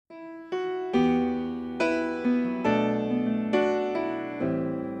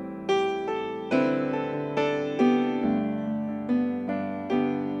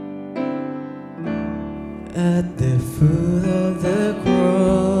At the foot of the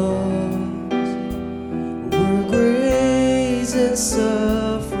cross, where grace and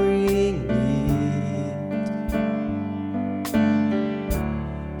suffering meet,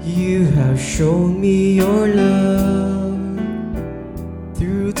 you have shown me your love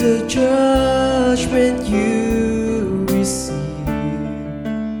through the judgment you received,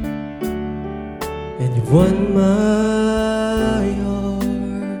 and you've won my heart,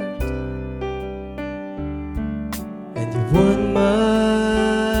 and you've won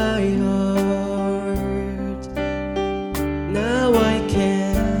my heart. Now I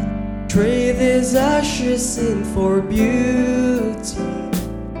can trade these ashes in for beauty,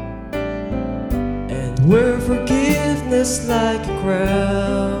 and wear forgiveness like a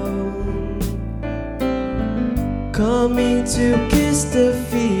crown, coming to kiss the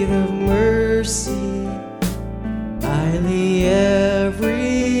feet of mercy. I lay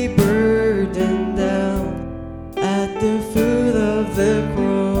every burden down at the foot of the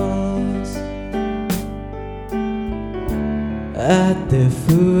cross. At the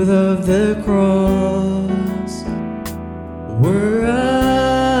foot of the cross, where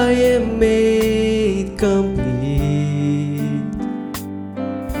I am made complete,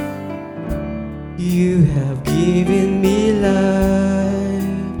 you have given me life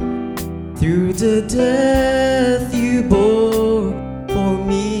through the death you bore for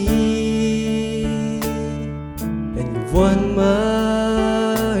me, and you've won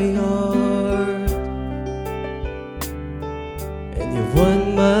my heart, and you've won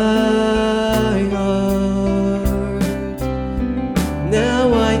my heart. Now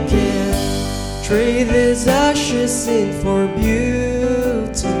I can trade these ashes in for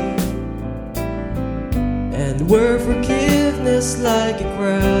beauty, and wear forgiveness like a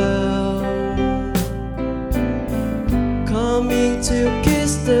crown, coming to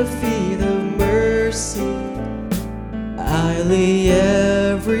kiss the feet of mercy. I lay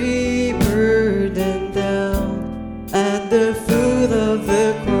every burden down at the foot of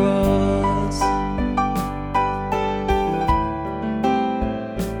the cross.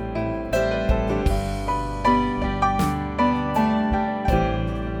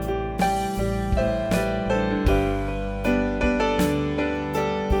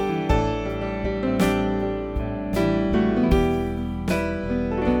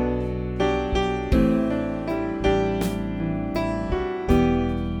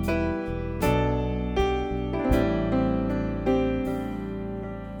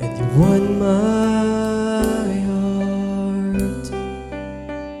 You've won my heart,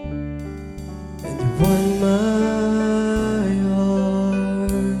 and you've won my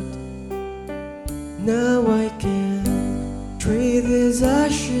heart. Now I can trade these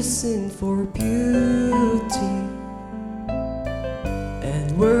ashes in for beauty, and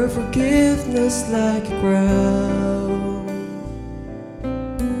wear forgiveness like a crown,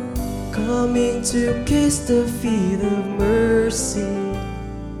 coming to kiss the feet of mercy.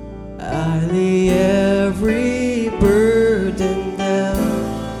 I lay every burden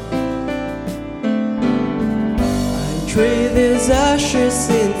down. I trade these ashes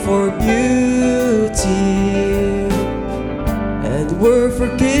in for beauty, and wear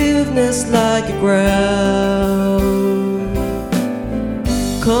forgiveness like a crown,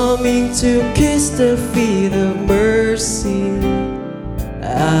 coming to kiss the feet of mercy.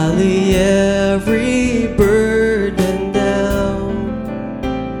 I lay every burden down.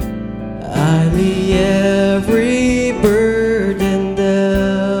 I lay every burden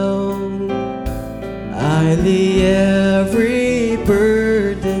down. I lay every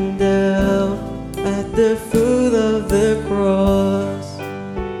burden down at the foot of the cross.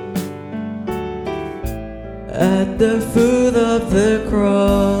 At the foot of the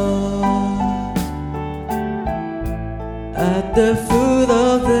cross. At the